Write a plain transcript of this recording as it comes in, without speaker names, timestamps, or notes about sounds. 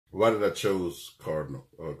Why did I choose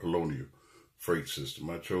Colonial Freight System?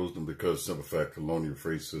 I chose them because, simple fact, Colonial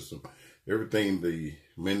Freight System, everything the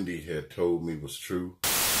Mindy had told me was true.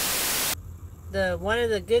 One of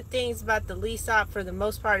the good things about the lease op, for the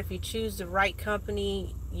most part, if you choose the right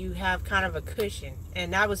company, you have kind of a cushion.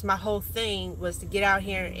 And that was my whole thing, was to get out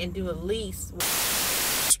here and do a lease.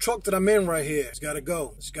 This truck that I'm in right here, it's gotta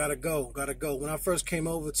go. It's gotta go. Gotta go. When I first came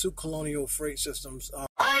over to Colonial Freight Systems, all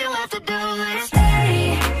you have to do is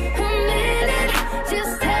stay a minute,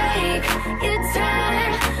 just take your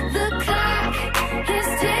time. The clock is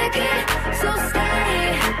ticking, so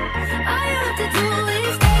stay. All you have to do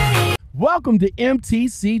is stay. Welcome to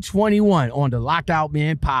MTC2.1 on the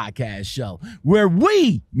Lockoutmen Podcast Show, where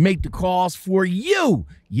we make the calls for you.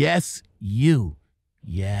 Yes, you.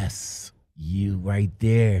 Yes, you right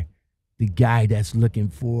there. The guy that's looking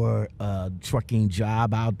for a trucking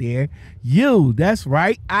job out there. You, that's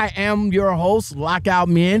right. I am your host,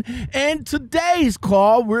 Lockoutmen. And today's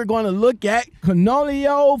call, we're going to look at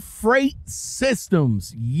Colonial Freight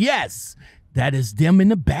Systems. Yes, that is them in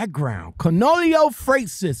the background. Colonial Freight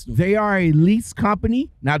Systems. They are a lease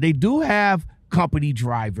company. Now, they do have company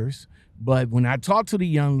drivers, but when I talk to the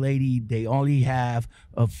young lady, they only have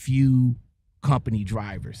a few company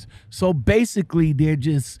drivers. So basically, they're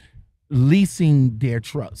just leasing their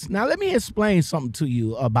trucks. Now, let me explain something to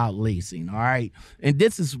you about leasing, all right? And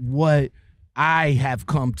this is what I have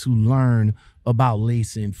come to learn about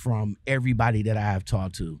leasing from everybody that I have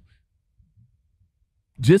talked to.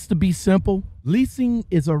 Just to be simple, leasing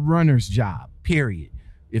is a runner's job, period.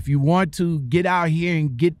 If you want to get out here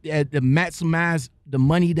and get to maximize the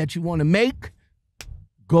money that you want to make,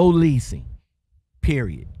 go leasing,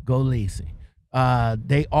 period. Go leasing.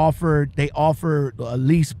 They offer a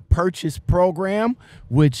lease purchase program,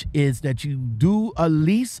 which is that you do a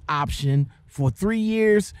lease option for 3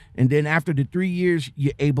 years, and then after the 3 years,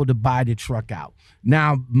 you're able to buy the truck out.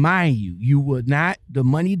 Now, mind you, you would not, the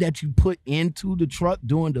money that you put into the truck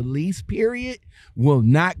during the lease period will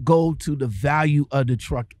not go to the value of the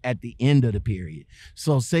truck at the end of the period.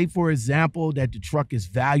 So say, for example, that the truck is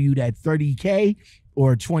valued at $30K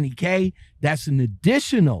or $20K, that's an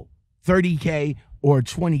additional $30K or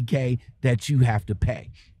 $20K that you have to pay.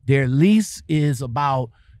 Their lease is about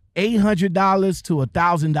 $800 to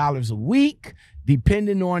 $1,000 a week,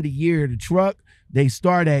 depending on the year of the truck. They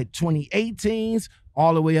start at 2018s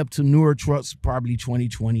all the way up to newer trucks, probably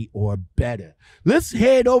 2020 or better. Let's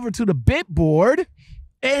head over to the Bitboard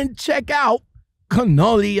and check out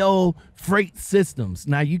Colonial Freight Systems.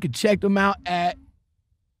 Now, you can check them out at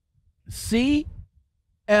CFSI.com.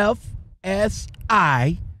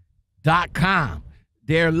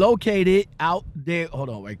 They're located out there. Hold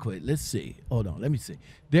on, right quick. Let's see. Hold on. Let me see.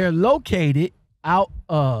 They're located out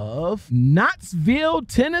of Knoxville,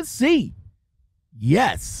 Tennessee.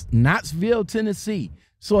 Yes, Knoxville, Tennessee.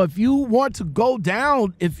 So if you want to go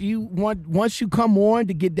down, once you come on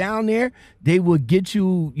to get down there, they will get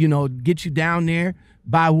you down there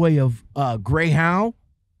by way of Greyhound.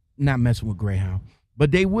 Not messing with Greyhound,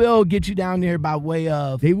 but they will get you down there by way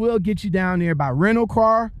of, by rental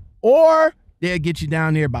car, or they'll get you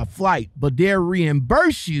down there by flight, but they'll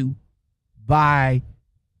reimburse you by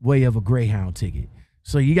way of a Greyhound ticket.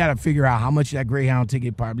 So you got to figure out how much that Greyhound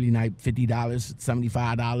ticket, probably like $50,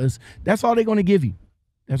 $75. That's all they're going to give you.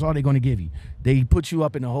 That's all they're going to give you. They put you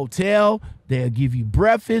up in a hotel. They'll give you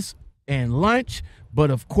breakfast and lunch. But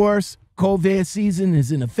of course, COVID season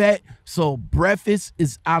is in effect, so breakfast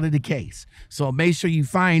is out of the case. So make sure you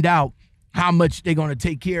find out how much they're going to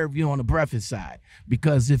take care of you on the breakfast side,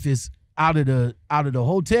 because if it's out of the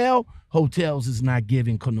hotel, hotels is not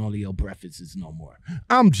giving Colonial breakfasts no more.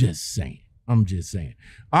 I'm just saying. All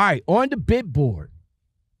right, on the Bitboard,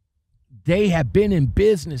 they have been in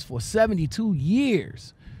business for 72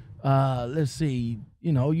 years. Let's see.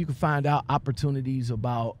 You can find out opportunities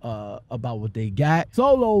about what they got.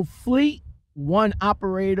 Solo fleet, one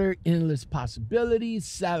operator, endless possibilities,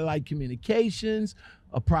 satellite communications,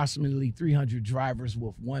 approximately 300 drivers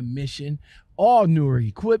with one mission, all newer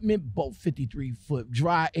equipment, both 53-foot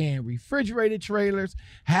dry and refrigerated trailers.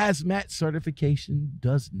 Hazmat certification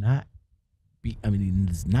is not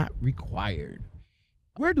required.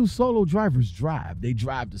 Where do solo drivers drive? They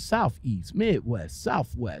drive the Southeast, Midwest,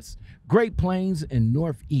 Southwest, Great Plains, and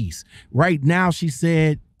Northeast. Right now, she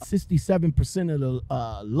said 67% of the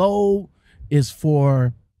load is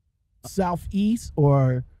for Southeast.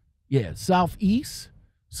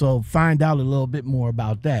 So find out a little bit more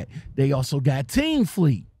about that. They also got Team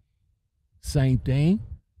Fleet. Same thing.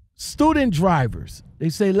 Student drivers, they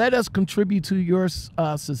say, let us contribute to your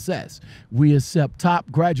success. We accept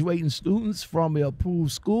top graduating students from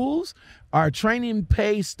approved schools. Our training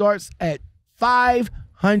pay starts at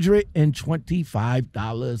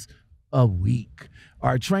 $525 a week.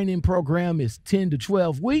 Our training program is 10 to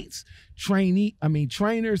 12 weeks.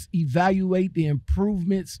 Trainers evaluate the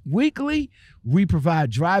improvements weekly. We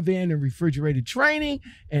provide drive-in and refrigerated training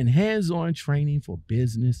and hands-on training for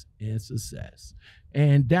business and success.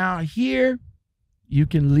 And down here, you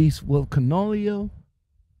can lease with Colonial.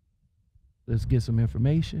 Let's get some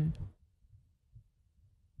information.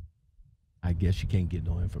 I guess you can't get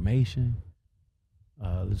no information.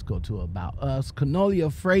 Let's go to About Us. Colonial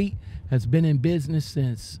Freight has been in business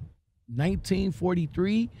since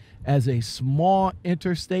 1943 as a small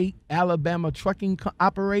interstate Alabama trucking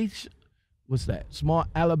operation. What's that? Small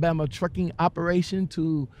Alabama trucking operation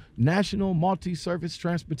to National Multi-Service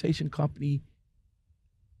Transportation Company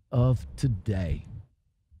of today.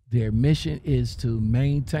 Their mission is to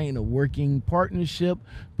maintain a working partnership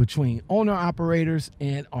between owner-operators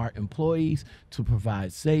and our employees to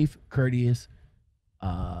provide safe, courteous,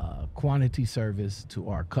 quantity service to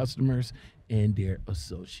our customers and their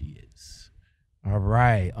associates. All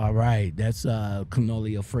right. That's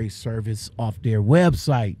Colonial Freight Service off their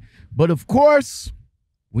website. But of course,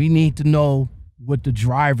 we need to know what the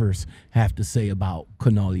drivers have to say about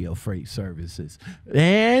Colonial Freight Services.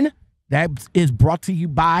 And that is brought to you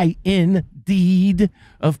by Indeed,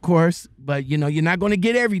 of course. But, you're not going to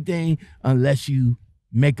get everything unless you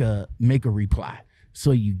make a reply. So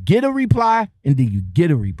you get a reply, and then you get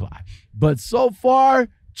a reply. But so far,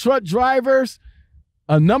 truck drivers,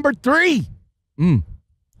 number 3,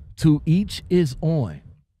 to each is on.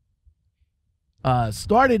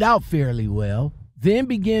 Started out fairly well, then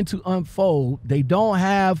began to unfold. They don't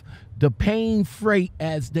have the paying freight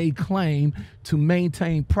as they claim to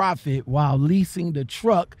maintain profit while leasing the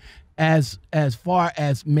truck as far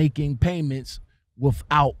as making payments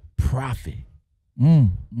without profit.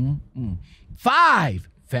 5,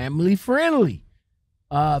 family friendly.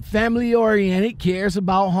 Family oriented, cares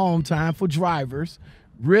about home time for drivers.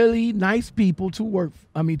 Really nice people to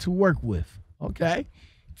work with. Okay.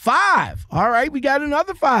 5. All right, we got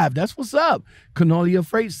another 5. That's what's up. Colonial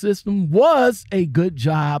Freight System was a good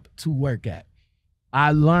job to work at.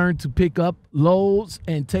 I learned to pick up loads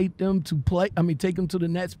and take them to the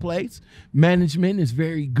next place. Management is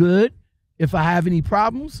very good. If I have any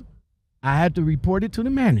problems, I have to report it to the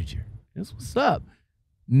manager. That's what's up.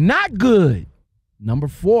 Not good. Number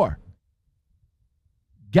 4.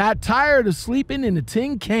 Got tired of sleeping in a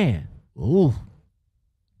tin can. Ooh.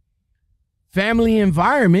 Family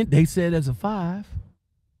environment, they said, as a 5.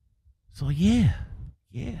 So, yeah.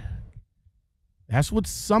 That's what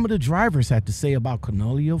some of the drivers had to say about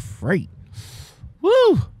Colonial Freight.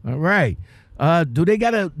 Woo! All right. Do they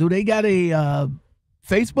got a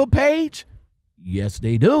Facebook page? Yes,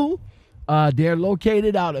 they do. They're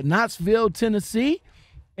located out of Knoxville, Tennessee,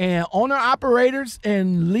 and owner-operators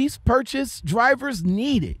and lease purchase drivers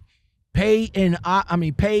needed. Pay and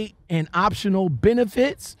optional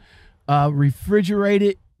benefits.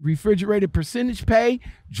 Refrigerated percentage pay.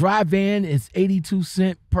 Drive-in is 82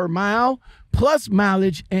 cents per mile, plus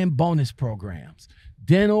mileage and bonus programs.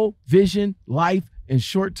 Dental, vision, life, and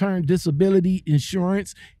short-term disability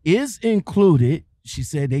insurance is included. She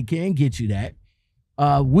said they can get you that.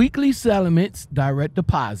 Weekly settlements, direct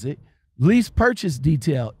deposit, lease purchase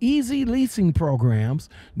detail, easy leasing programs,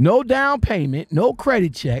 no down payment, no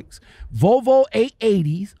credit checks, Volvo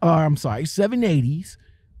 780s,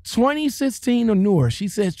 2016 or newer. She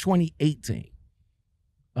says 2018.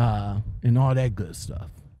 And all that good stuff.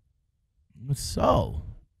 So,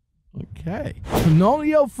 okay.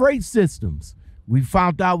 Colonial Freight Systems. We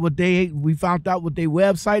found out what their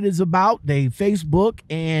website is about, their Facebook,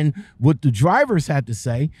 and what the drivers had to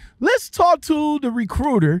say. Let's talk to the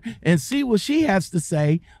recruiter and see what she has to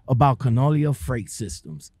say about Colonial Freight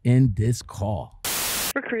Systems in this call.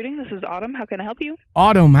 Recruiting, this is Autumn. How can I help you?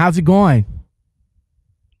 Autumn, how's it going?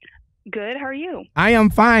 Good. How are you? I am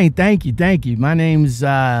fine. Thank you. My name's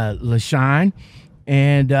LaShawn,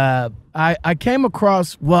 and I came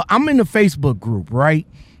across, I'm in the Facebook group, right?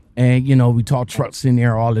 And, we talk trucks in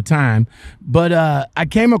there all the time. But I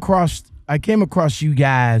came across you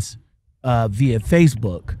guys via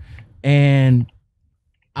Facebook. And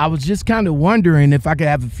I was just kind of wondering if I could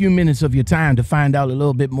have a few minutes of your time to find out a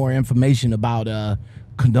little bit more information about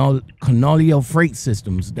Colonial Freight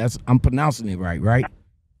Systems. I'm pronouncing it right?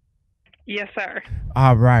 Yes, sir.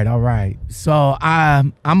 All right. So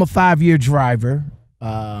I'm a 5-year driver.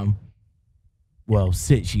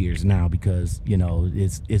 6 years now because,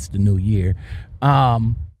 it's the new year.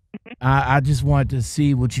 I just wanted to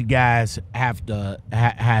see what you guys has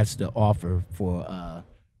to offer for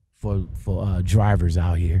drivers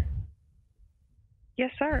out here.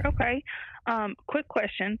 Yes, sir. Okay. Quick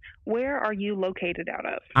question. Where are you located out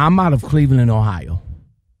of? I'm out of Cleveland, Ohio.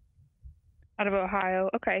 Out of Ohio.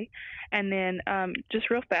 Okay. And then just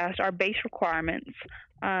real fast, our base requirements,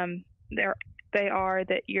 they are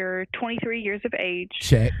that you're 23 years of age.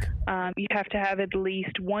 Check. You have to have at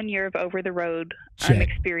least 1 year of over-the-road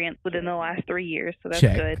experience within the last 3 years, so that's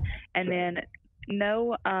Check. good. And then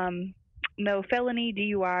no felony,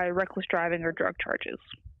 DUI, reckless driving, or drug charges.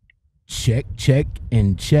 Check,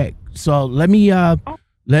 and check. So let me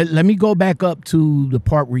let me go back up to the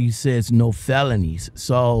part where you says no felonies.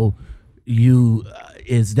 So you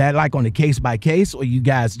is that like on a case by case, or you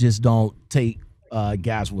guys just don't take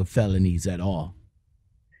guys with felonies at all?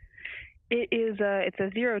 It's a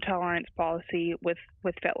zero tolerance policy with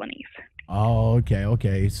felonies. Oh,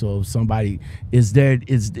 okay. So if somebody is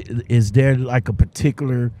there like a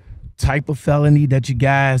particular type of felony that you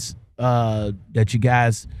guys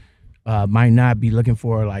might not be looking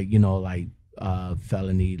for, like, you know, like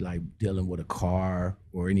felony like dealing with a car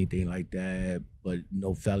or anything like that, but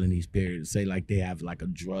no felonies period. Say like they have like a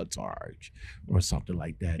drug charge or something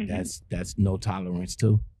like that. Mm-hmm. That's no tolerance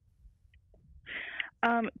too.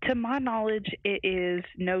 To my knowledge, it is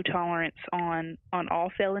no tolerance on all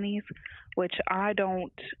felonies, which I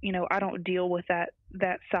don't deal with that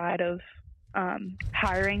side of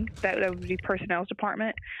hiring. That would be personnel's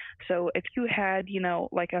department. So if you had,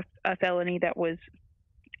 like a felony that was,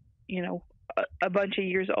 a bunch of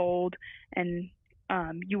years old, and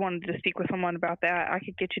you wanted to speak with someone about that, I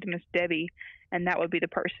could get you to Miss Debbie, and that would be the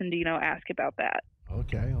person to, ask about that.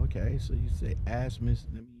 Okay. So you say ask Miss.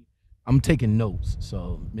 I'm taking notes.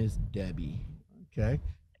 So Miss Debbie. Okay.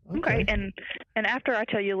 And after I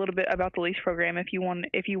tell you a little bit about the lease program, if you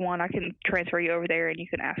want, I can transfer you over there and you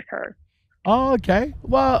can ask her. Oh, okay.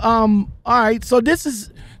 Well, all right. So this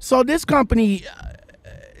company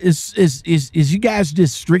is you guys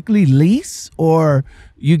just strictly lease, or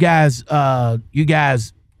you guys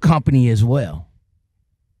company as well?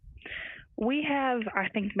 We have, I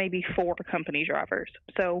think, maybe 4 company drivers.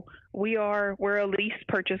 So we're a lease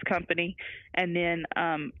purchase company, and then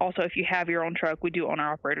also if you have your own truck, we do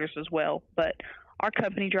owner operators as well. But our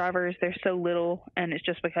company drivers, they're so little, and it's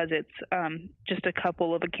just because it's just a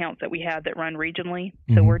couple of accounts that we have that run regionally.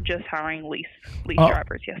 So Mm-hmm. we're just hiring lease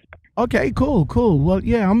drivers. Yes. Okay, cool. Well,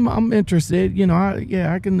 yeah, I'm interested.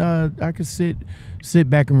 I can sit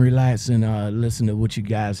back and relax and listen to what you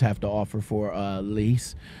guys have to offer for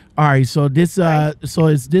lease. All right, so this so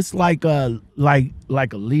is this like a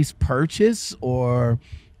lease purchase or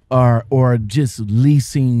just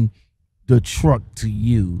leasing the truck to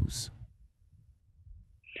use?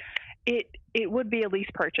 It would be a lease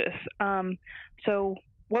purchase. So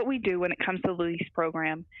what we do when it comes to the lease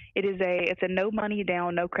program, it's a no money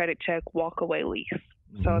down, no credit check, walk away lease.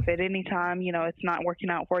 Mm-hmm. So if at any time, it's not working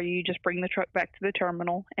out for you, you just bring the truck back to the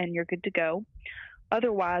terminal and you're good to go.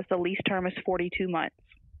 Otherwise, the lease term is 42 months.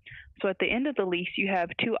 So at the end of the lease, you have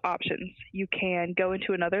 2 options. You can go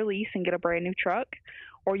into another lease and get a brand new truck,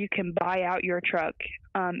 or you can buy out your truck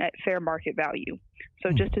at fair market value. So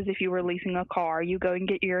just as if you were leasing a car, you go and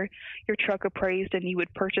get your truck appraised, and you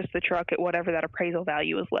would purchase the truck at whatever that appraisal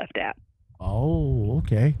value is left at. Oh,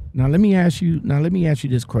 okay. Now let me ask you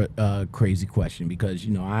this crazy question, because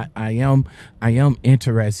I am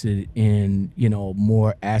interested in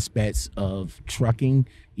more aspects of trucking,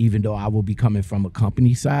 even though I will be coming from a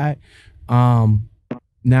company side. Now,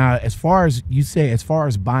 as far as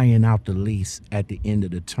buying out the lease at the end of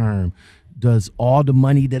the term, does all the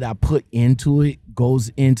money that I put into it goes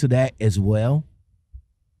into that as well?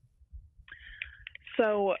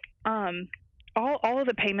 So, all of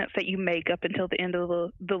the payments that you make up until the end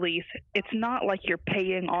of the lease, it's not like you're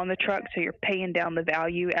paying on the truck, so you're paying down the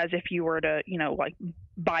value as if you were to, like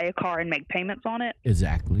buy a car and make payments on it.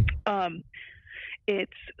 Exactly.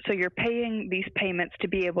 So you're paying these payments to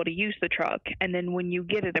be able to use the truck, and then when you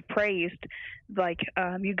get it appraised, like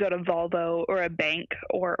you go to Volvo or a bank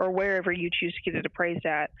or wherever you choose to get it appraised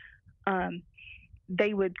at,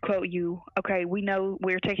 they would quote you, okay, we know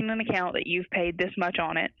we're taking into account that you've paid this much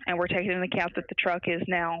on it, and we're taking into account that the truck is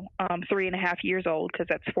now 3.5 years old, because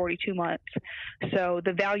that's 42 months. So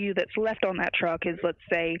the value that's left on that truck is, let's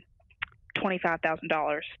say,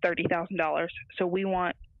 $25,000, $30,000. So we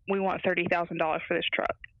want $30,000 for this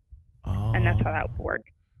truck, and that's how that would work.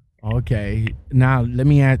 Okay. Now let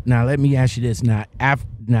me ask you this. Now at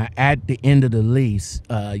the end of the lease,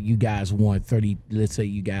 you guys want 30. Let's say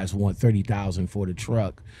you guys want $30,000 for the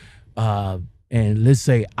truck. and let's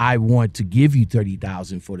say I want to give you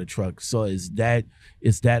 $30,000 for the truck. So is that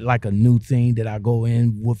like a new thing that I go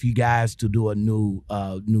in with you guys to do a new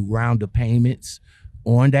round of payments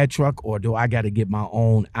on that truck, or do I got to get my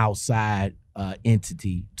own outside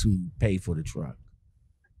entity to pay for the truck?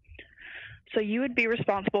 So you would be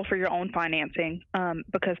responsible for your own financing,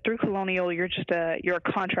 because through Colonial, you're a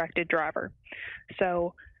contracted driver.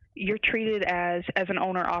 So you're treated as an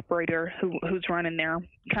owner operator who's running there.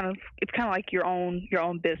 It's kind of like your own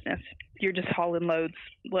business. You're just hauling loads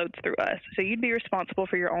through us. So you'd be responsible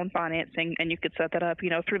for your own financing, and you could set that up,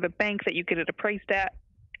 through the bank that you get it appraised at,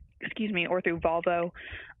 or through Volvo.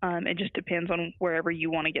 It just depends on wherever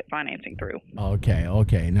you want to get financing through.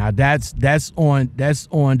 Okay. Now that's on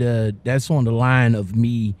the line of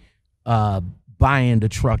me buying the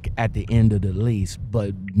truck at the end of the lease.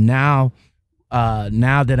 But now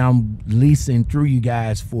that I'm leasing through you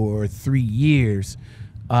guys for 3 years,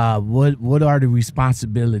 what are the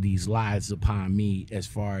responsibilities lies upon me as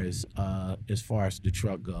far as the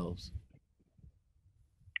truck goes?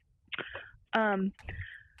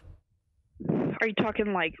 Are you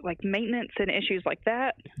talking like maintenance and issues like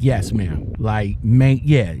that? Yes, ma'am. Like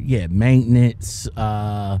maintenance.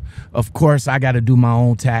 Of course, I got to do my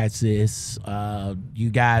own taxes. You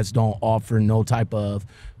guys don't offer no type of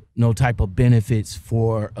benefits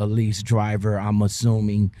for a lease driver, I'm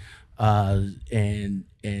assuming, and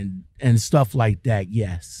stuff like that.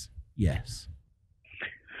 Yes.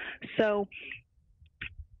 So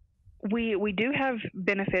we do have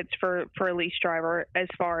benefits for a lease driver, as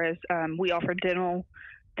far as we offer dental,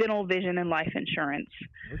 vision, and life insurance.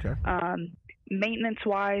 Okay. Maintenance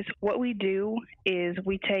wise, what we do is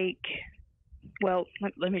we take, let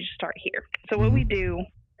me just start here. So what we do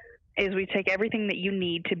is we take everything that you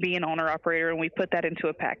need to be an owner operator, and we put that into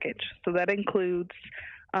a package. So that includes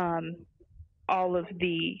all of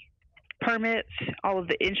the permits, all of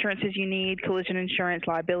the insurances you need: collision insurance,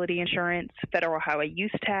 liability insurance, federal highway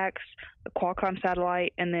use tax, the Qualcomm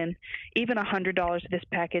satellite, and then even $100 of this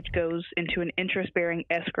package goes into an interest-bearing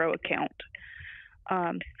escrow account.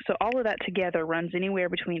 So all of that together runs anywhere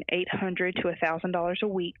between $800 to $1,000 a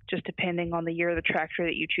week, just depending on the year of the tractor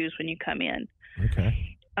that you choose when you come in.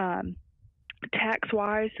 Okay.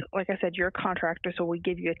 Tax-wise, like I said, you're a contractor, so we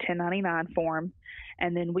give you a 1099 form,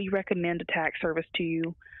 and then we recommend a tax service to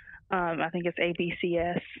you. I think it's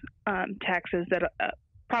ABCS taxes that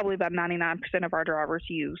probably about 99% of our drivers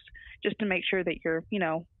use, just to make sure that your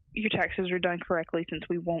taxes are done correctly, since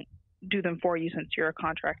we won't do them for you since you're a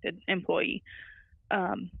contracted employee.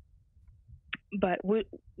 But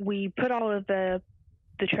we put all of the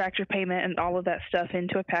tractor payment and all of that stuff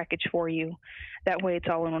into a package for you. That way it's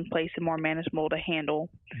all in one place and more manageable to handle.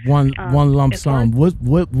 One lump sum.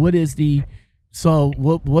 What is the... So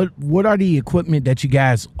what are the equipment that you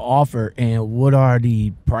guys offer, and what are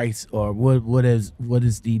the price, or what is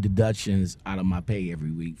the deductions out of my pay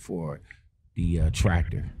every week for the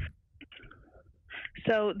tractor?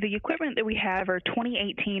 So the equipment that we have are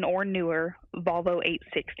 2018 or newer Volvo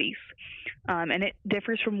 860s, and it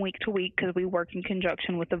differs from week to week because we work in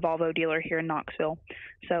conjunction with the Volvo dealer here in Knoxville.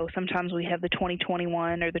 So sometimes we have the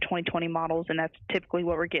 2021 or the 2020 models, and that's typically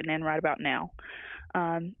what we're getting in right about now.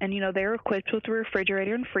 And they're equipped with a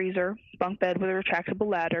refrigerator and freezer, bunk bed with a retractable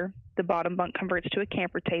ladder. The bottom bunk converts to a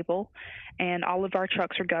camper table, and all of our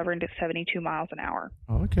trucks are governed at 72 miles an hour.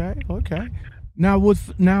 Okay. Now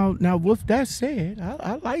with that said,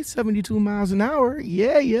 I like 72 miles an hour.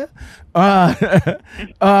 Yeah.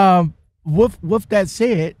 With that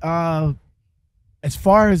said, as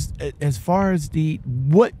far as the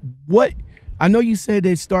what I know you said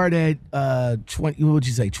they start at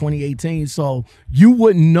 2018, so you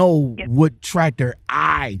wouldn't know what tractor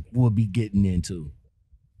I would be getting into.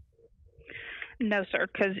 No, sir,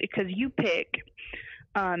 because you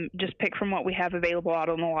just pick from what we have available out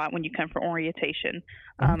on the lot when you come for orientation.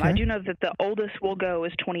 Okay. I do know that the oldest we'll go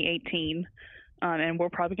is 2018, and we're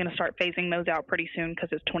probably going to start phasing those out pretty soon because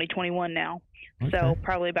it's 2021 now. Okay. So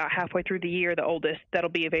probably about halfway through the year, the oldest that'll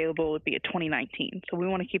be available would be a 2019. So we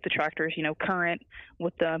want to keep the tractors, current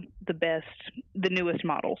with the newest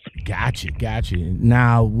models. Gotcha.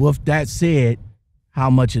 Now, with that said, how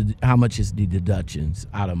much is the deductions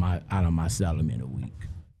out of my settlement a week?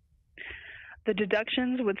 The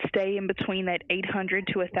deductions would stay in between that $800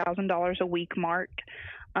 to $1,000 a week mark,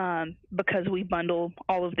 because we bundle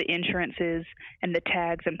all of the insurances and the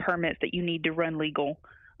tags and permits that you need to run legal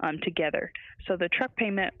together. So the truck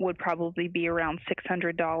payment would probably be around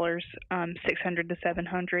 $600, $600 to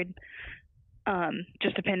 $700,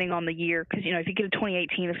 just depending on the year. Because if you get a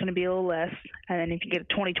 2018, it's going to be a little less, and then if you get a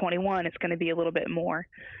 2021, it's going to be a little bit more.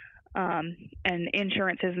 and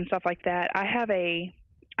insurances and stuff like that. I have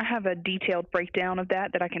a detailed breakdown of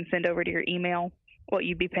that I can send over to your email, what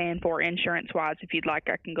you'd be paying for insurance-wise. If you'd like,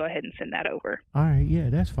 I can go ahead and send that over. All right, yeah,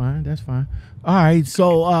 that's fine. All right,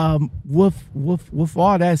 so with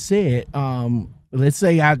all that said, let's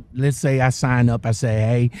say I sign up. I say,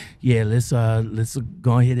 hey, yeah, let's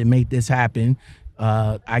go ahead and make this happen.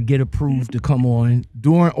 I get approved to come on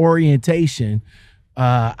during orientation.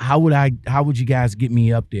 How would you guys get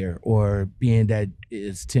me up there? Or being that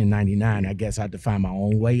it's 1099, I guess I have to find my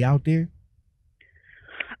own way out there.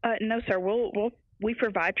 No, sir. We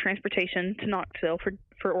provide transportation to Knoxville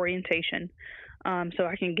for orientation. So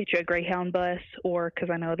I can get you a Greyhound bus, or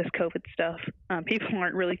because I know this COVID stuff, people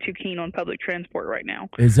aren't really too keen on public transport right now.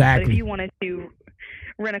 Exactly. But if you wanted to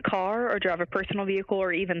rent a car or drive a personal vehicle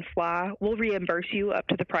or even fly, we'll reimburse you up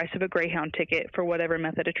to the price of a Greyhound ticket for whatever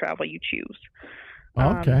method of travel you choose.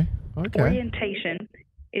 Okay. Orientation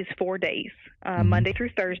is 4 days, Monday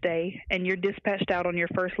through Thursday, and you're dispatched out on your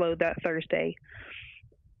first load that Thursday.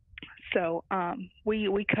 So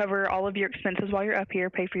we cover all of your expenses while you're up here,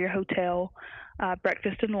 pay for your hotel,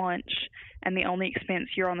 breakfast and lunch, and the only expense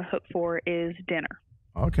you're on the hook for is dinner.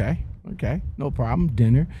 Okay, no problem,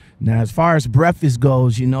 dinner. Now, as far as breakfast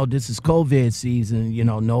goes, this is COVID season.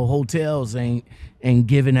 No hotels ain't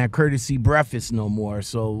giving that courtesy breakfast no more.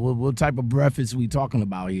 So what type of breakfast we talking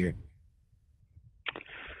about here?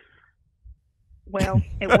 Well,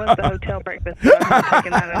 it was the hotel breakfast, so I'm not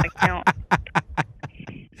taking that into account.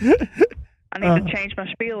 I need to change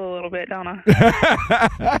my spiel a little bit, don't I?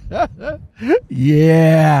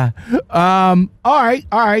 Yeah. All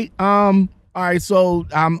right. So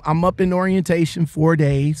I'm up in orientation 4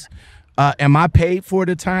 days. Am I paid for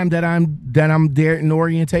the time that I'm there in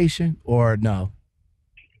orientation, or no?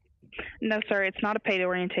 No, sir. It's not a paid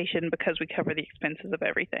orientation because we cover the expenses of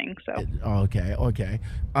everything. So. Okay.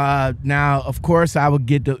 Now, of course, I would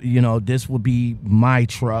get this would be my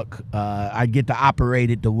truck. I get to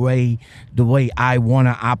operate it the way I want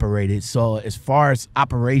to operate it. So as far as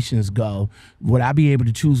operations go, would I be able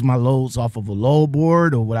to choose my loads off of a load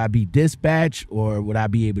board, or would I be dispatched, or would I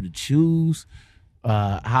be able to choose?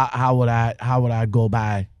 How would I go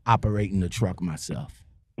by operating the truck myself?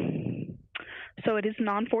 So it is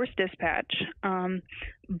non-forced dispatch,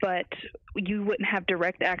 but you wouldn't have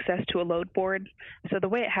direct access to a load board. So the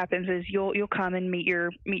way it happens is you'll come and meet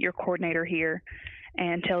your coordinator here,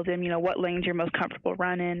 and tell them what lanes you're most comfortable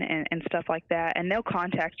running and stuff like that. And they'll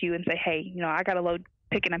contact you and say, hey, I got a load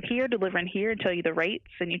picking up here, delivering here, and tell you the rates.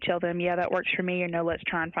 And you tell them, yeah, that works for me, or no, let's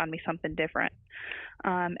try and find me something different.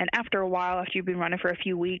 And after a while, after you've been running for a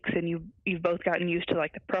few weeks and you've both gotten used to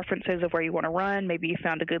like the preferences of where you want to run, maybe you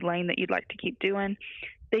found a good lane that you'd like to keep doing,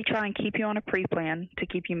 they try and keep you on a pre-plan to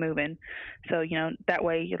keep you moving. So, that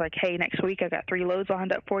way you're like, hey, next week I got 3 loads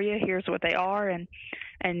lined up for you. Here's what they are. And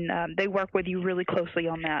they work with you really closely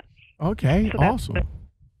on that. Okay, so awesome.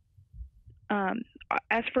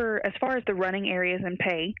 As far as the running areas and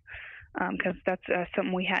pay, because that's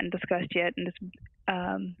something we hadn't discussed yet, and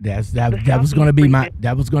that was going to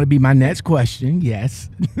be my next question. Yes.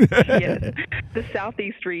 Yes. The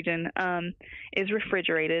Southeast region is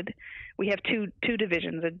refrigerated. We have two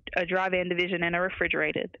divisions, a drive-in division and a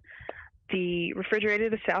refrigerated. The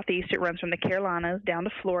refrigerated, the Southeast, it runs from the Carolinas down to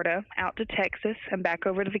Florida, out to Texas, and back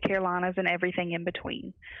over to the Carolinas and everything in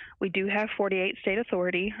between. We do have 48 state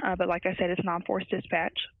authority, but like I said, it's non-forced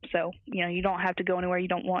dispatch. So, you don't have to go anywhere you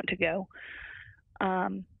don't want to go.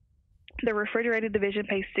 The refrigerated division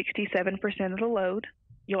pays 67% of the load.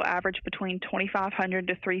 You'll average between 2,500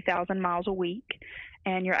 to 3,000 miles a week,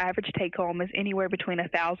 and your average take-home is anywhere between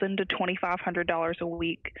 $1,000 to $2,500 a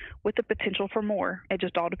week, with the potential for more. It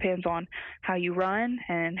just all depends on how you run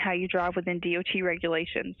and how you drive within DOT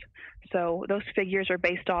regulations. So those figures are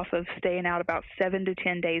based off of staying out about 7 to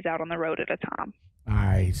 10 days out on the road at a time. All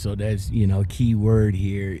right, so that's key word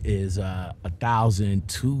here is $1,000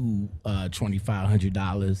 to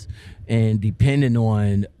 $2,500, and depending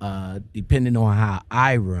on how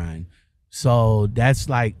I run, so that's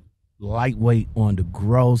like lightweight on the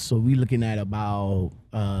gross. So we're looking at about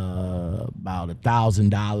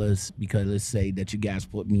 $1,000, because let's say that you guys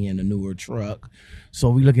put me in a newer truck,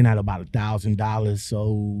 so we're looking at about $1,000.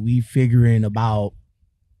 So we figuring about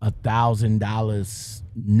 $1,000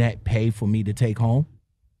 net pay for me to take home,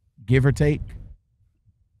 give or take.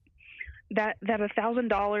 That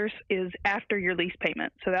 $1,000 is after your lease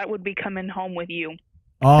payment, so that would be coming home with you.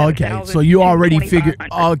 Oh, okay. So you already figured.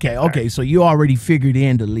 Okay. So you already figured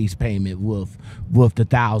in the lease payment with the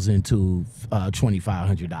 $1,000 to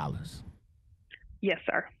 $2,500. Yes,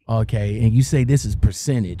 sir. Okay, and you say this is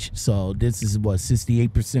percentage. So this is what,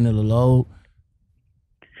 68% of the load?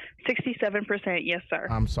 67%, yes, sir.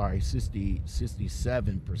 I'm sorry,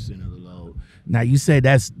 67% of the load. Now you say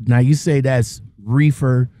that's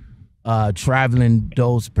reefer traveling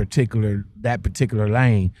that particular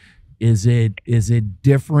lane. Is it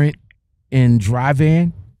different in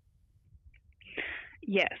drive-in?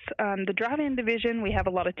 Yes. The drive-in division, we have a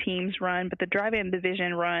lot of teams run, but the drive-in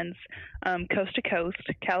division runs coast to coast,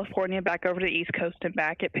 California back over to the East Coast and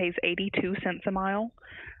back. It pays 82 cents a mile.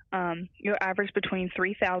 You'll average between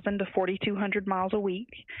 3,000 to 4,200 miles a week,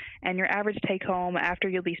 and your average take-home after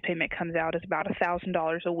your lease payment comes out is about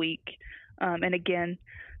 $1,000 a week. And again,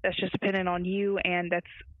 that's just dependent on you, and that's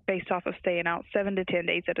based off of staying out 7 to 10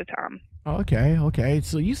 days at a time. Okay.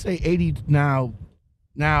 So you say 80 now.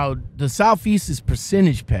 Now, the Southeast is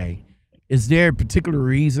percentage pay. Is there a particular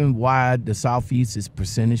reason why the Southeast is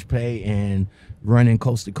percentage pay and running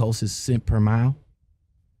coast to coast is cent per mile?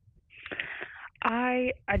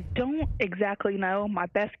 I don't exactly know. My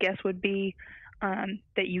best guess would be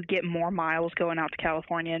that you get more miles going out to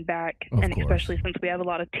California and back, and especially since we have a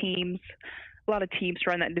lot of teams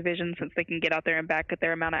run that division, since they can get out there and back at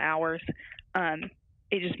their amount of hours.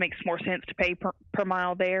 It just makes more sense to pay per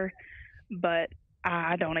mile there, but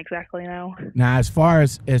I don't exactly know. Now, as far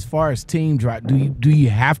as team drive, do you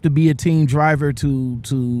have to be a team driver to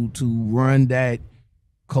run that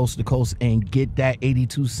coast to coast and get that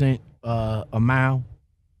 82 cent a mile?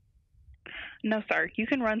 No, sir. You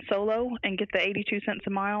can run solo and get the 82 cents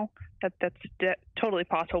a mile. That's totally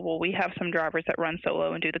possible. We have some drivers that run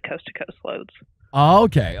solo and do the coast to coast loads.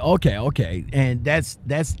 Okay. And that's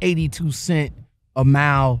 82 cent a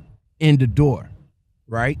mile in the door,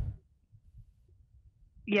 right?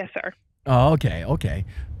 Yes, sir. Oh, okay.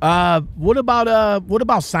 What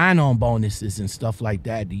about sign-on bonuses and stuff like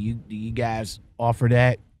that? Do you guys offer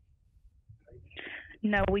that?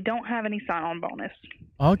 No, we don't have any sign-on bonus.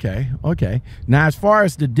 Okay. Now, as far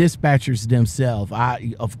as the dispatchers themselves,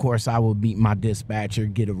 I will meet my dispatcher,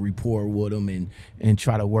 get a rapport with them, and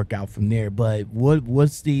try to work out from there. But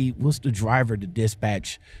what's the driver to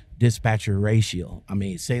dispatcher ratio? I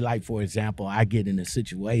mean, say like, for example, I get in a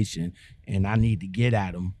situation and I need to get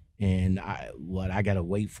at them, and I gotta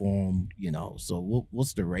wait for them, so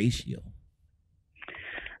what's the ratio?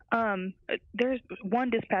 There's one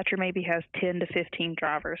dispatcher maybe has 10 to 15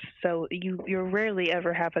 drivers, so you rarely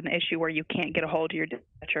ever have an issue where you can't get a hold of your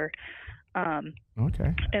dispatcher.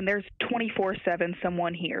 Okay. And there's 24/7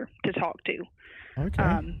 someone here to talk to.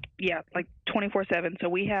 Okay. Yeah, like 24/7. So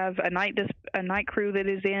we have a night crew that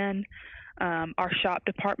is in. Our shop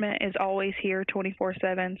department is always here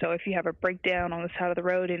 24/7. So if you have a breakdown on the side of the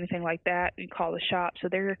road, anything like that, you call the shop. So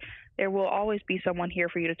there will always be someone here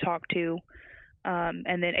for you to talk to.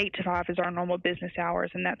 And then 8 to 5 is our normal business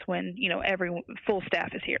hours, and that's when every full staff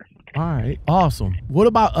is here. All right, awesome. What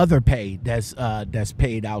about other pay that's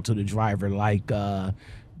paid out to the driver, like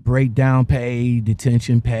breakdown pay,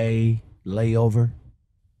 detention pay, layover?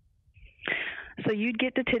 So you'd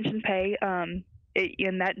get detention pay, and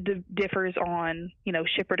that differs on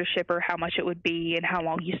shipper to shipper how much it would be and how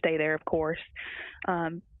long you stay there, of course.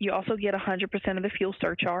 You also get 100% of the fuel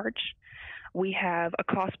surcharge. We have a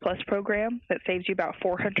cost plus program that saves you about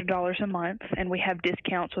 $400 a month, and we have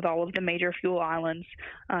discounts with all of the major fuel islands,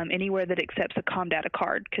 anywhere that accepts a Comdata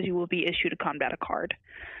card, because you will be issued a Comdata card.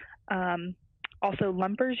 Also,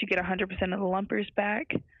 lumpers, you get 100% of the lumpers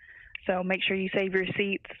back. So make sure you save your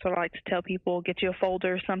receipts. So I like to tell people, get you a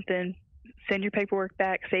folder or something, send your paperwork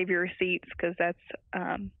back, save your receipts, because that's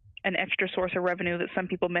an extra source of revenue that some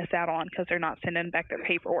people miss out on because they're not sending back their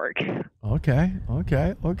paperwork. Okay.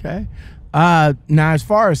 Now, as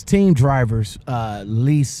far as team drivers,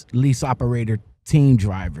 lease operator team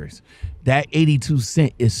drivers, that 82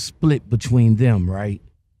 cent is split between them, right?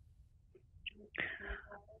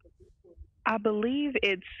 I believe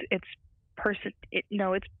it's person.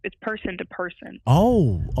 It's person to person.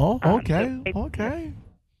 Oh, okay.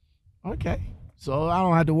 So I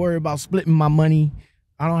don't have to worry about splitting my money.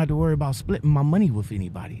 I don't have to worry about splitting my money with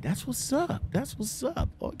anybody. That's what's up.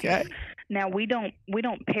 Okay. Now we don't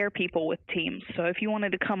pair people with teams. So if you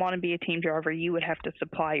wanted to come on and be a team driver, you would have to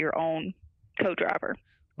supply your own co-driver.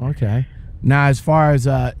 Okay. Now, as far as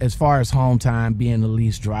home time, being a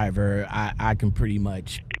lease driver, I can pretty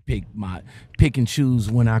much pick and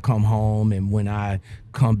choose when I come home and when I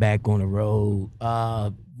come back on the road.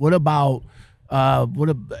 I'm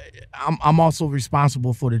also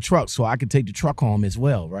responsible for the truck, so I can take the truck home as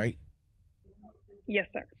well, right? Yes,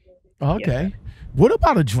 sir. Okay. Yes, sir. What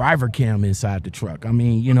about a driver cam inside the truck? I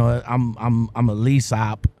mean, I'm a lease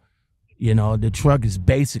op. The truck is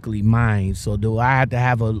basically mine. So do I have to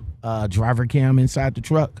have a driver cam inside the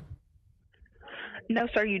truck? No,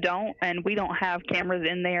 sir, you don't, and we don't have cameras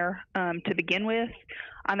in there to begin with.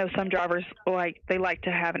 I know some drivers they like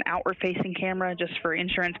to have an outward-facing camera just for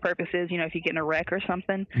insurance purposes. If you get in a wreck or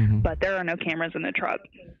something. But there are no cameras in the truck.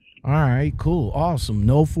 All right, cool, awesome.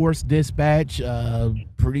 No force dispatch.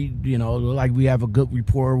 Pretty, like we have a good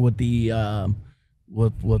rapport with the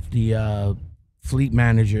fleet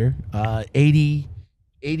manager.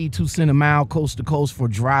 82 cents a mile coast to coast for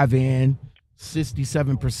drive-in.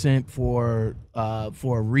 67% for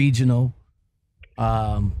a regional.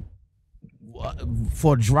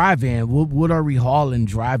 For drive-in, what are we hauling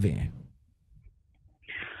drive-in?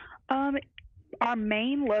 Our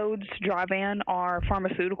main loads drive-in are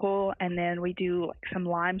pharmaceutical, and then we do some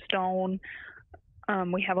limestone.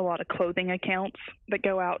 We have a lot of clothing accounts that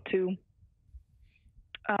go out to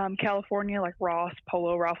California, like Ross,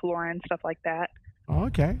 Polo, Ralph Lauren, stuff like that.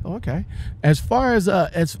 Okay. As far as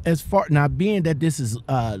now, being that this is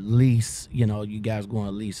lease, you guys going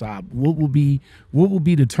to lease out, what will be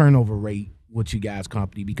the turnover rate with you guys'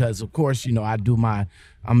 company? Because of course, I'm doing my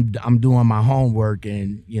homework,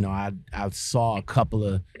 and I saw a couple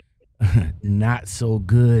of not so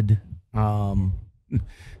good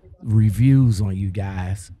reviews on you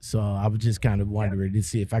guys, so I was just kind of wondering to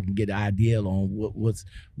see if I can get an idea on what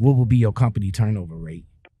will be your company turnover rate.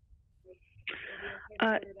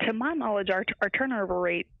 To my knowledge, our turnover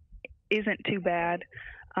rate isn't too bad.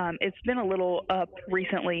 It's been a little up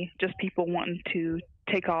recently, just people wanting to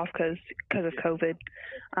take off because of COVID.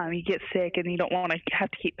 You get sick and you don't want to have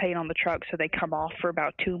to keep paying on the truck, so they come off for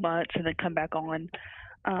about 2 months and then come back on.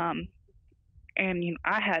 And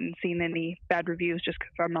I hadn't seen any bad reviews just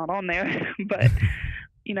because I'm not on there. But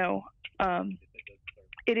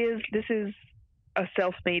this is a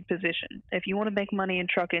self-made position. If you want to make money in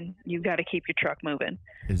trucking, you got to keep your truck moving.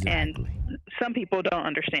 Exactly. And some people don't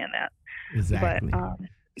understand that. Exactly. But,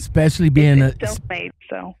 especially being self-made,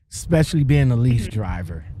 especially being a lease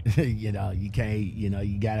driver, you can't,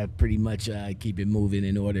 you gotta pretty much keep it moving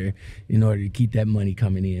in order to keep that money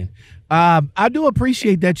coming in. I do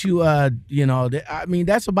appreciate that you,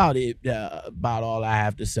 that's about it. About all I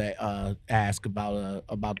have to say. Ask about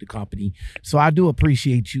the company. So I do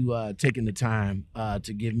appreciate you taking the time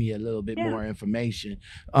to give me a little bit more information.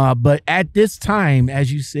 But at this time,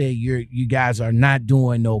 as you said, you guys are not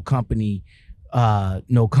doing no company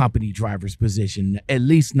driver's position, at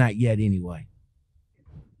least not yet anyway.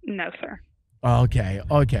 No, sir. Okay.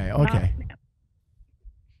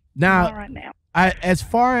 Now, right now. As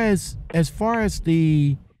far as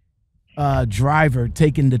the driver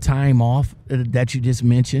taking the time off that you just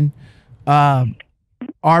mentioned,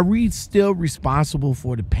 are we still responsible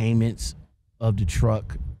for the payments of the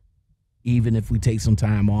truck, even if we take some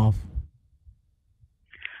time off?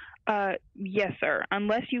 Yes, sir.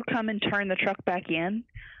 Unless you come and turn the truck back in,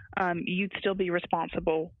 you'd still be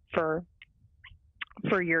responsible for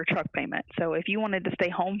your truck payment. So if you wanted to stay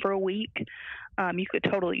home for a week, you could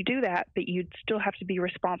totally do that, but you'd still have to be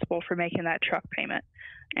responsible for making that truck payment.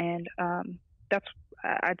 And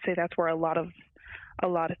I'd say that's where a lot of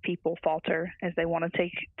people falter, as they want to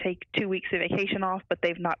take 2 weeks of vacation off, but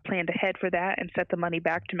they've not planned ahead for that and set the money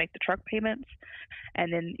back to make the truck payments.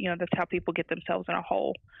 And then, that's how people get themselves in a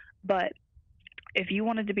hole. But if you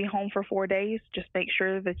wanted to be home for 4 days, just make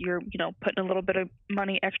sure that you're, putting a little bit of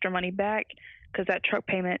extra money back, because that truck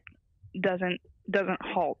payment doesn't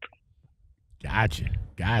halt. Gotcha.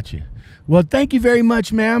 Well, thank you very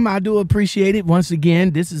much, ma'am. I do appreciate it. Once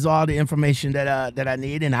again, this is all the information that I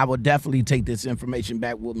need, and I will definitely take this information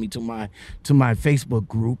back with me to my Facebook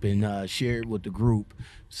group and share it with the group.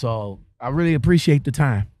 So I really appreciate the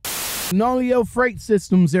time. Colonial Freight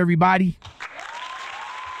Systems, everybody.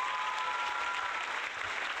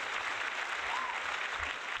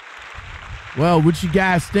 Well, what you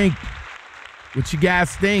guys think?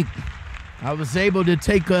 I was able to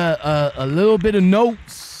take a little bit of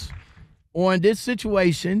notes on this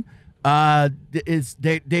situation.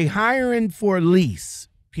 They hiring for lease,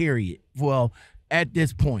 period. Well, at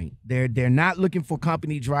this point, they're not looking for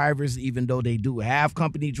company drivers, even though they do have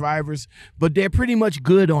company drivers, but they're pretty much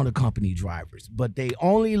good on the company drivers. But they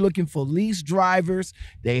only looking for lease drivers.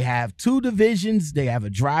 They have 2 divisions. They have a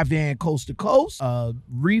drive-in coast to coast,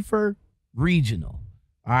 reefer regional.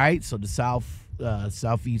 All right, so the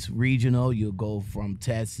Southeast regional, you'll go from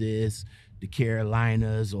Texas, the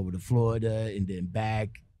Carolinas, over to Florida, and then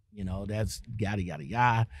back. That's yada yada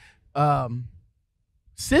yada.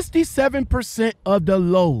 67% of the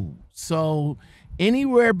load, so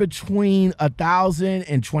anywhere between $1,000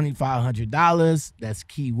 and $2,500. That's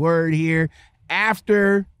key word here.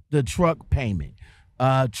 After the truck payment,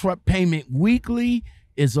 weekly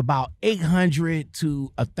is about $800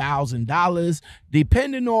 to $1,000,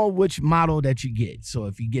 depending on which model that you get. So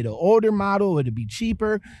if you get an older model, it'll be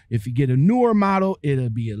cheaper. If you get a newer model, it'll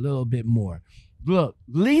be a little bit more. Look,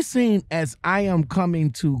 leasing, as I am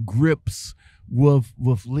coming to grips with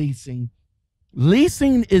leasing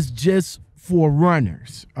is just for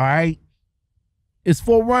runners, all right? It's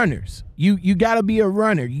for runners. You gotta be a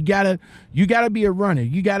runner. You gotta be a runner.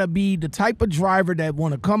 You gotta be the type of driver that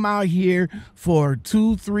want to come out here for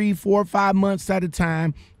 2, 3, 4, 5 months at a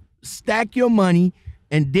time, stack your money,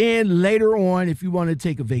 and then later on, if you want to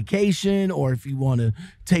take a vacation or if you want to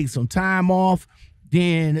take some time off,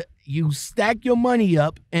 then you stack your money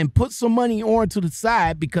up and put some money on to the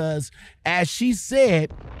side, because as she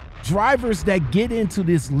said, drivers that get into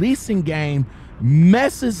this leasing game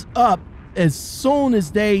messes up as soon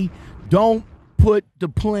as they don't put the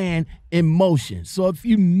plan in motion. So if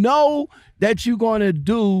you know that you're going to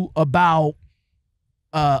do about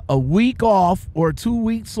a week off or 2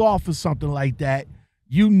 weeks off or something like that,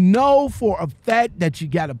 you know for a fact that you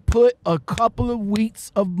got to put a couple of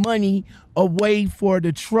weeks of money away for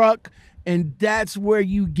the truck, and that's where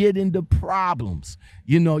you get into problems.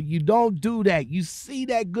 You know, you don't do that. You see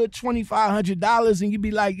that good $2,500 and you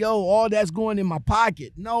be like, yo, all that's going in my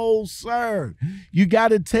pocket. No, sir. You got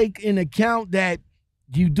to take in account that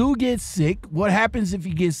you do get sick. What happens if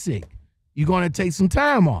you get sick? You're going to take some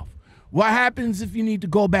time off. What happens if you need to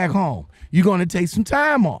go back home? You're going to take some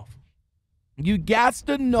time off. You got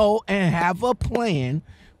to know and have a plan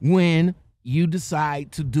when you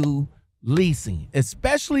decide to do leasing,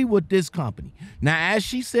 especially with this company. Now, as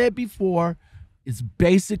she said before, it's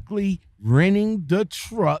basically renting the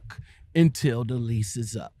truck until the lease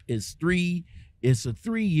is up. It's a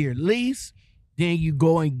 3-year lease. Then you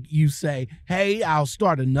go and you say, hey, I'll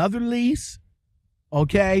start another lease.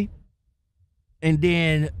 Okay. And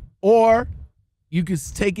then, or you can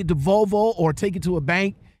take it to Volvo or take it to a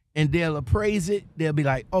bank and they'll appraise it. They'll be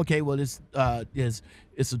like, okay, well, it's a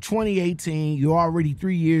 2018. You're already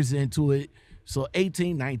 3 years into it. So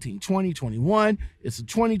 18, 19, 20, 21. It's a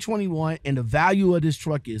 2021, and the value of this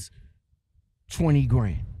truck is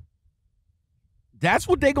 $20,000. That's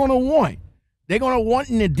what they're going to want. They're going to want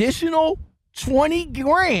an additional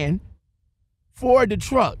 $20,000 for the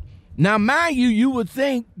truck. Now, mind you, you would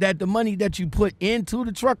think that the money that you put into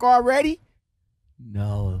the truck already,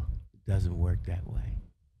 no, it doesn't work that way.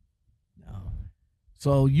 No.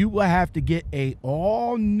 So you will have to get a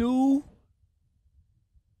all-new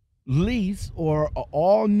lease or an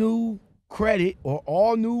all-new credit or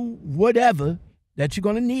all-new whatever that you're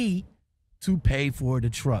going to need to pay for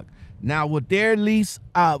the truck. Now, with their lease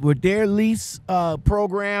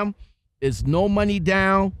program, it's no money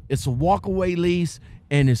down. It's a walk-away lease,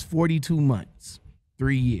 and it's 42 months,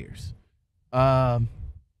 3 years.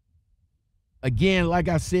 Again, like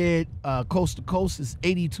I said, coast to coast is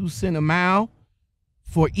 82 cents a mile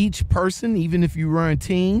for each person, even if you run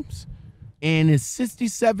teams. And it's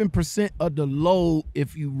 67% of the load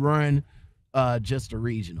if you run just a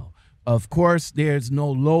regional. Of course, there's no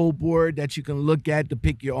load board that you can look at to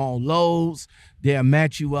pick your own loads. They'll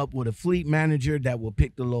match you up with a fleet manager that will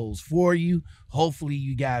pick the loads for you. Hopefully,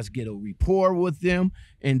 you guys get a rapport with them,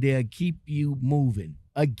 and they'll keep you moving.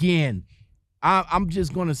 Again, I'm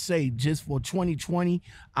just going to say, just for 2020,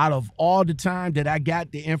 out of all the time that I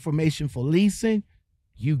got the information for leasing,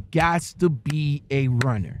 you got to be a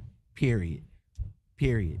runner, period.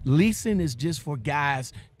 Leasing is just for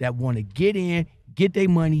guys that want to get in, get their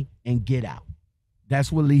money, and get out.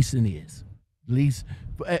 That's what leasing is.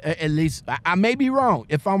 At least, I may be wrong.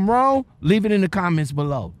 If I'm wrong, leave it in the comments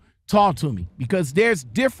below. Talk to me, because there's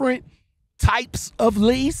different types of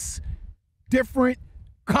lease, different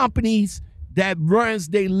companies that runs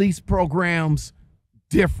their lease programs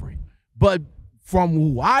different. But from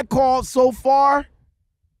who I called so far,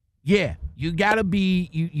 yeah, you gotta be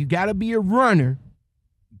a runner.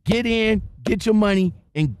 Get in, get your money,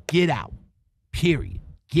 and get out. Period.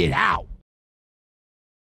 Get out.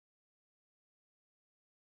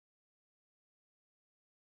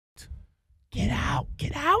 Get out.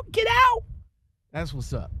 Get out. Get out. That's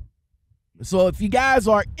what's up. So if you guys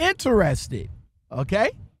are interested,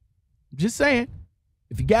 okay? Just saying,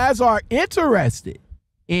 if you guys are interested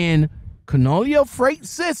in Colonial Freight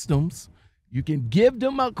Systems, you can give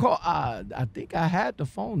them a call. I think I had the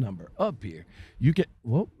phone number up here. You can,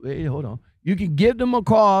 whoa, wait, hold on. You can give them a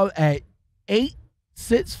call at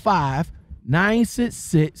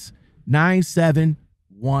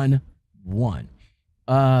 865-966-9711.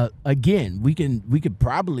 Again, we could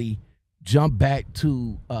probably jump back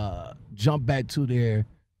to their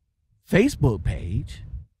Facebook page,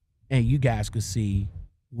 and you guys could see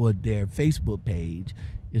what their Facebook page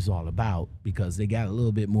is all about, because they got a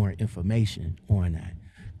little bit more information on that.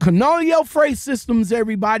 Colonial Freight Systems,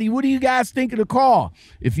 everybody. What do you guys think of the call?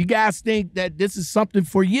 If you guys think that this is something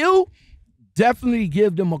for you, definitely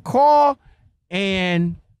give them a call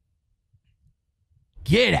and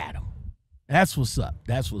get at them. That's what's up.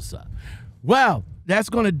 That's what's up. Well, that's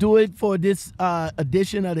going to do it for this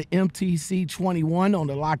edition of the MTC2.1 on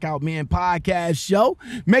the Lockoutmen Podcast Show.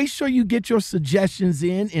 Make sure you get your suggestions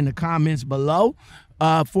in the comments below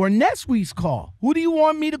for next week's call. Who do you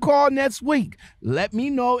want me to call next week? Let me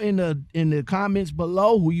know in the comments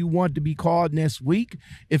below who you want to be called next week.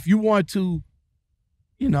 If you want to,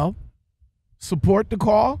 you know, support the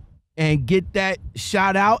call and get that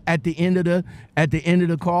shout out at the end of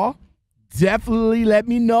the call, definitely let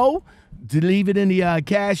me know. To leave it in the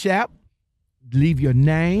Cash App, leave your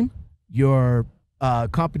name, your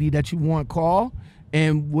company that you want call,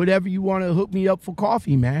 and whatever you want to hook me up for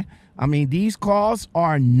coffee, man. I mean, these calls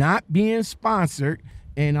are not being sponsored,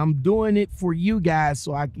 and I'm doing it for you guys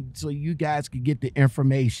so you guys can get the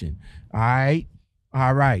information. All right?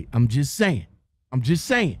 All right. I'm just saying.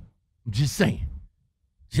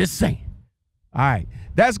 All right,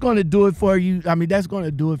 that's going to do it for you. I mean, that's going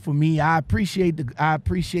to do it for me. I appreciate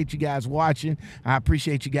you guys watching. I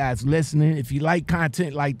appreciate you guys listening. If you like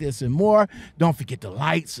content like this and more, don't forget to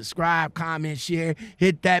like, subscribe, comment, share,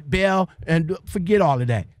 hit that bell, and forget all of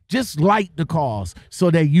that. Just like the calls so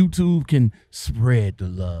that YouTube can spread the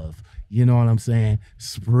love. You know what I'm saying?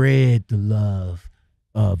 Spread the love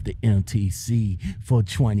of the MTC for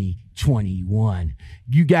 2021.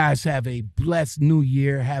 You guys have a blessed new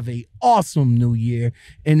year. Have a awesome new year.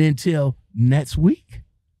 And until next week,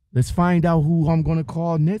 let's find out who I'm going to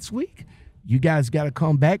call next week. You guys got to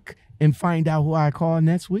come back and find out who I call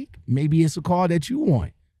next week. Maybe it's a call that you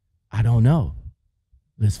want. I don't know.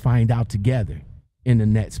 Let's find out together in the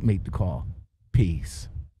next Make the Call. Peace.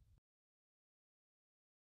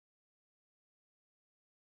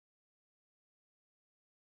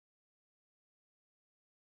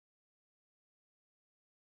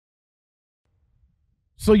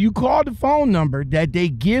 So you call the phone number that they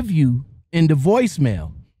give you in the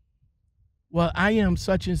voicemail. Well, I am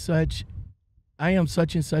such and such.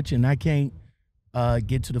 And I can't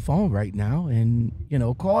get to the phone right now. And, you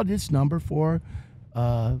know, call this number for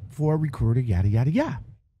a recruiter, yada, yada, yada.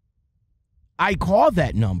 I call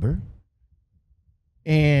that number,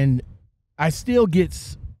 and I still get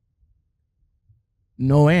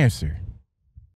no answer.